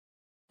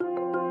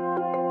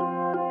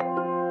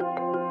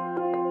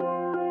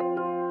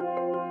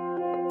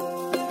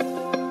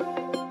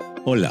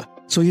Hola,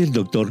 soy el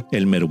Dr.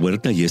 Elmer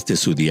Huerta y esta es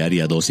su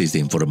diaria dosis de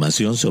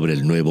información sobre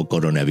el nuevo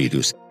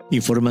coronavirus.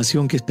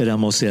 Información que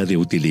esperamos sea de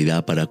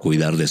utilidad para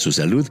cuidar de su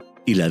salud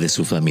y la de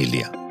su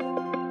familia.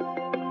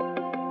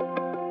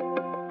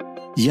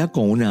 Ya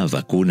con una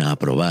vacuna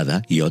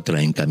aprobada y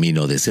otra en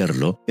camino de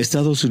serlo,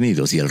 Estados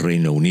Unidos y el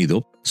Reino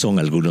Unido son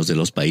algunos de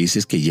los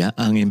países que ya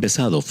han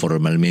empezado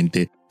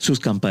formalmente sus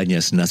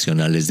campañas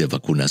nacionales de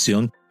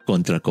vacunación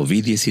contra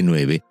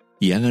COVID-19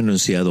 y han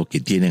anunciado que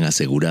tienen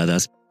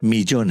aseguradas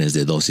millones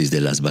de dosis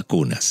de las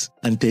vacunas.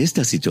 Ante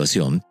esta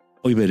situación,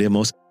 hoy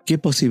veremos qué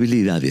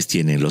posibilidades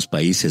tienen los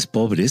países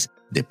pobres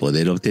de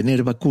poder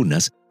obtener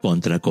vacunas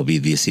contra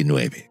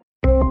COVID-19.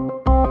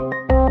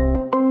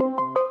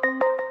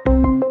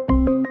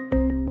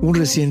 Un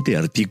reciente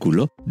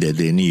artículo de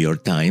The New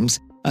York Times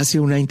hace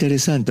una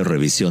interesante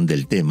revisión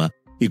del tema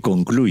y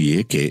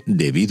concluye que,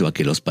 debido a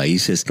que los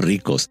países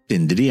ricos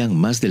tendrían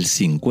más del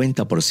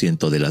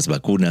 50% de las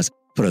vacunas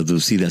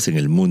producidas en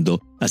el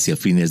mundo hacia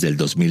fines del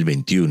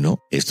 2021,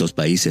 estos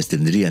países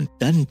tendrían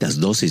tantas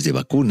dosis de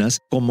vacunas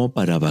como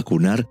para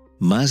vacunar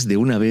más de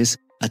una vez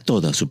a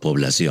toda su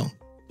población.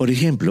 Por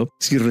ejemplo,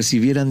 si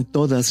recibieran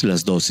todas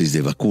las dosis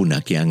de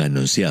vacuna que han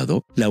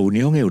anunciado, la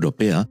Unión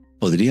Europea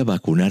podría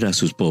vacunar a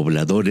sus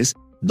pobladores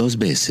 2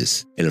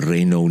 veces. El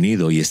Reino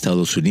Unido y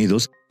Estados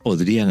Unidos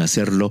podrían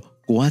hacerlo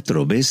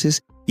 4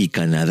 veces y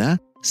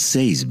Canadá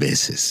 6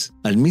 veces.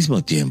 Al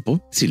mismo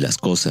tiempo, si las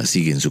cosas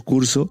siguen su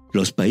curso,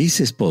 los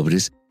países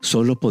pobres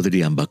solo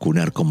podrían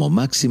vacunar como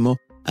máximo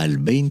al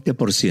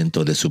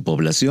 20% de su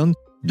población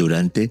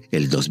durante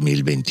el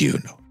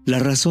 2021. La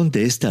razón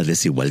de esta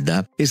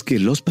desigualdad es que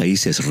los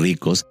países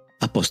ricos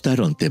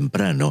apostaron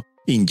temprano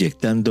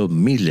inyectando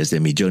miles de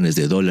millones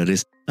de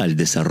dólares al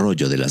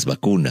desarrollo de las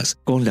vacunas,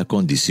 con la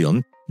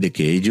condición de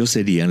que ellos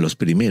serían los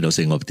primeros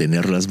en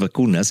obtener las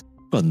vacunas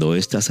cuando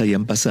éstas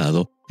hayan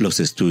pasado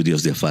los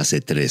estudios de fase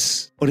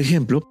 3. Por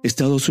ejemplo,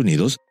 Estados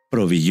Unidos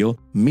proveyó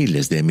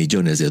miles de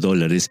millones de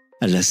dólares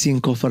a las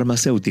 5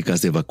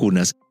 farmacéuticas de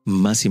vacunas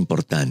más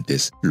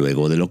importantes,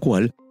 luego de lo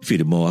cual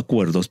firmó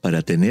acuerdos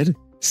para tener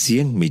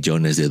 100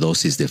 millones de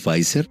dosis de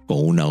Pfizer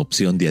con una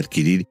opción de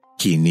adquirir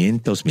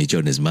 500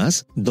 millones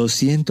más,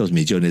 200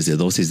 millones de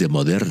dosis de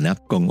Moderna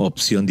con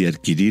opción de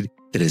adquirir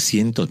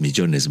 300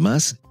 millones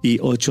más y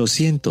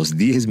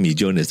 810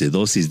 millones de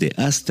dosis de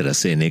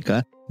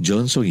AstraZeneca,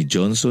 Johnson &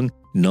 Johnson,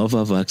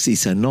 Novavax y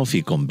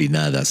Sanofi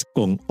combinadas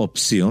con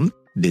opción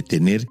de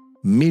tener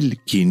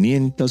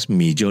 1.500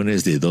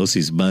 millones de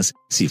dosis más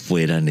si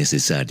fuera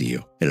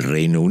necesario. El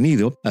Reino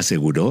Unido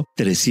aseguró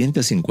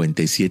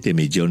 357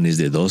 millones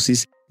de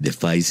dosis de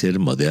Pfizer,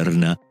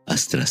 Moderna,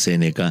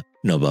 AstraZeneca,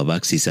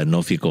 Novavax y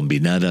Sanofi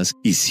combinadas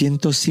y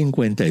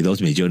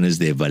 152 millones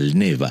de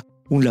Valneva,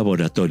 un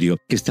laboratorio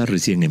que está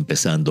recién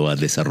empezando a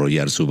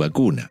desarrollar su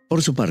vacuna.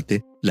 Por su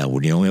parte, la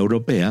Unión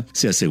Europea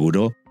se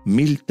aseguró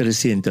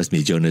 1.300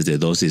 millones de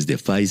dosis de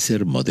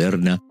Pfizer,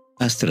 Moderna,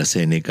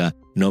 AstraZeneca,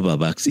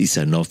 Novavax y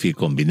Sanofi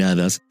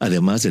combinadas,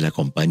 además de la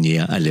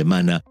compañía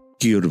alemana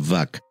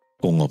CureVac,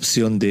 con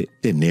opción de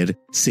tener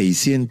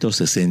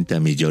 660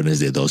 millones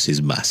de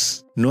dosis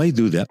más. No hay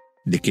duda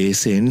de que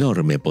ese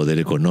enorme poder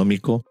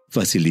económico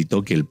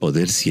facilitó que el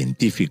poder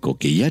científico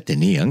que ya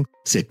tenían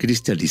se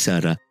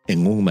cristalizara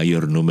en un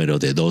mayor número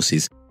de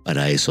dosis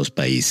para esos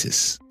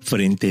países.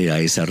 Frente a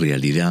esa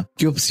realidad,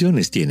 ¿qué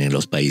opciones tienen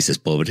los países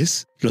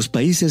pobres? Los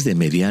países de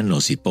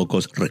medianos y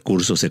pocos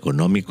recursos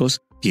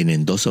económicos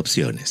tienen 2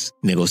 opciones: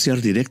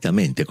 negociar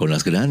directamente con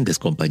las grandes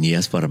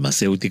compañías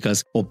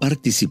farmacéuticas o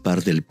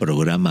participar del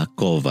programa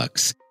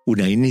COVAX,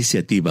 una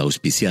iniciativa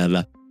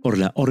auspiciada por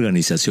la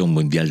Organización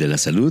Mundial de la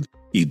Salud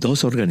y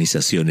 2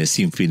 organizaciones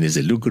sin fines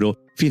de lucro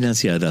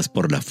financiadas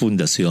por la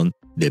Fundación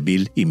de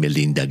Bill y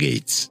Melinda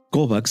Gates.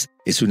 COVAX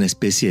es una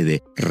especie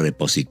de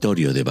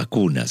repositorio de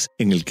vacunas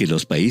en el que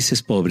los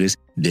países pobres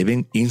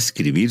deben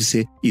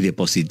inscribirse y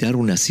depositar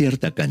una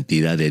cierta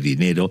cantidad de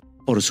dinero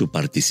por su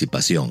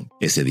participación.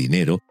 Ese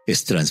dinero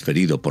es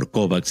transferido por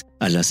COVAX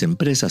a las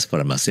empresas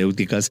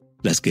farmacéuticas,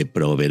 las que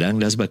proveerán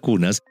las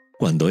vacunas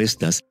cuando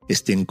éstas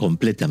estén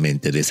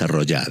completamente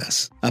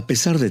desarrolladas. A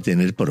pesar de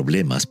tener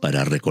problemas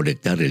para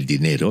recolectar el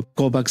dinero,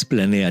 COVAX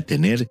planea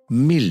tener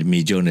 1.000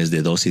 millones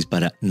de dosis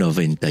para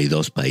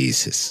 92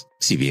 países.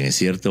 Si bien es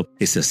cierto,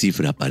 esa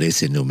cifra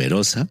parece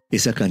numerosa,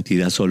 esa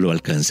cantidad solo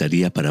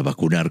alcanzaría para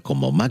vacunar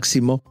como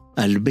máximo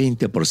al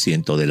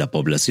 20% de la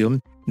población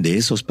de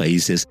esos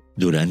países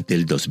durante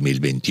el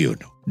 2021.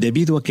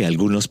 Debido a que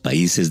algunos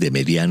países de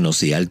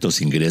medianos y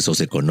altos ingresos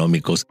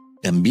económicos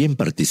también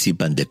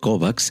participan de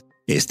COVAX,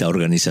 esta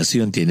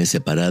organización tiene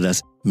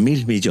separadas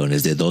 1.000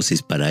 millones de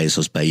dosis para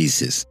esos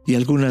países y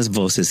algunas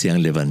voces se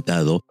han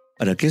levantado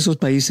para que esos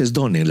países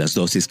donen las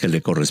dosis que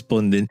le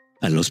corresponden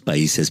a los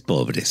países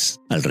pobres.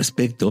 Al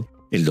respecto,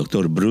 el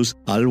Dr. Bruce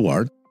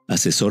Aylward,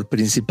 asesor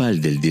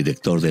principal del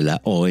director de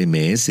la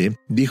OMS,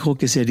 dijo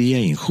que sería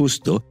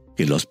injusto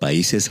que los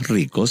países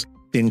ricos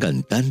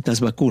tengan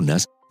tantas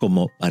vacunas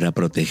como para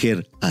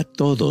proteger a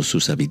todos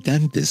sus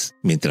habitantes,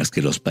 mientras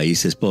que los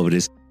países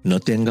pobres no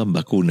tengan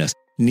vacunas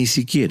ni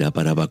siquiera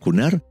para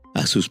vacunar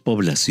a sus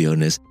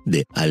poblaciones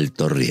de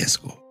alto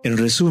riesgo. En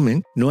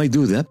resumen, no hay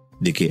duda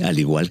de que, al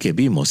igual que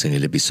vimos en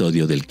el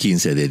episodio del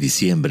 15 de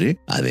diciembre,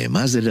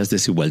 además de las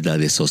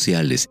desigualdades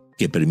sociales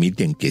que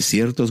permiten que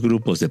ciertos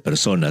grupos de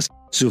personas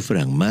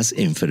sufran más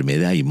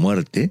enfermedad y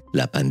muerte,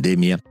 la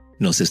pandemia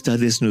nos está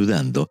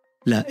desnudando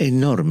la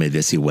enorme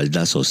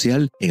desigualdad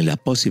social en la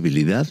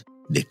posibilidad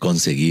de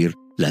conseguir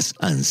las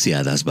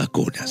ansiadas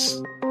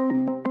vacunas.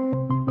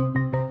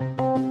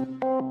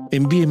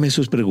 Envíeme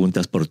sus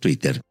preguntas por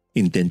Twitter.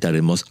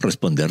 Intentaremos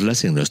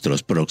responderlas en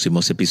nuestros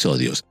próximos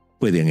episodios.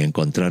 Pueden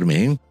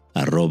encontrarme en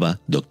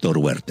 @Dr.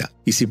 Huerta.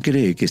 Y si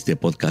cree que este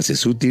podcast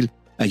es útil,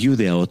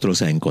 ayude a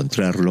otros a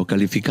encontrarlo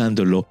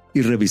calificándolo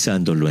y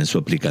revisándolo en su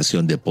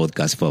aplicación de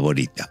podcast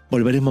favorita.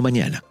 Volveremos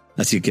mañana,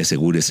 así que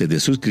asegúrese de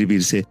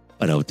suscribirse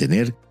para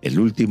obtener el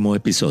último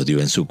episodio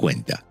en su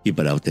cuenta. Y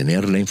para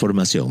obtener la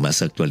información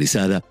más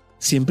actualizada,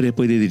 siempre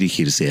puede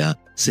dirigirse a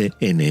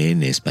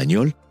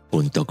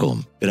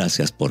cnnespañol.com.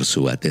 Gracias por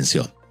su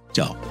atención.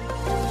 Chao.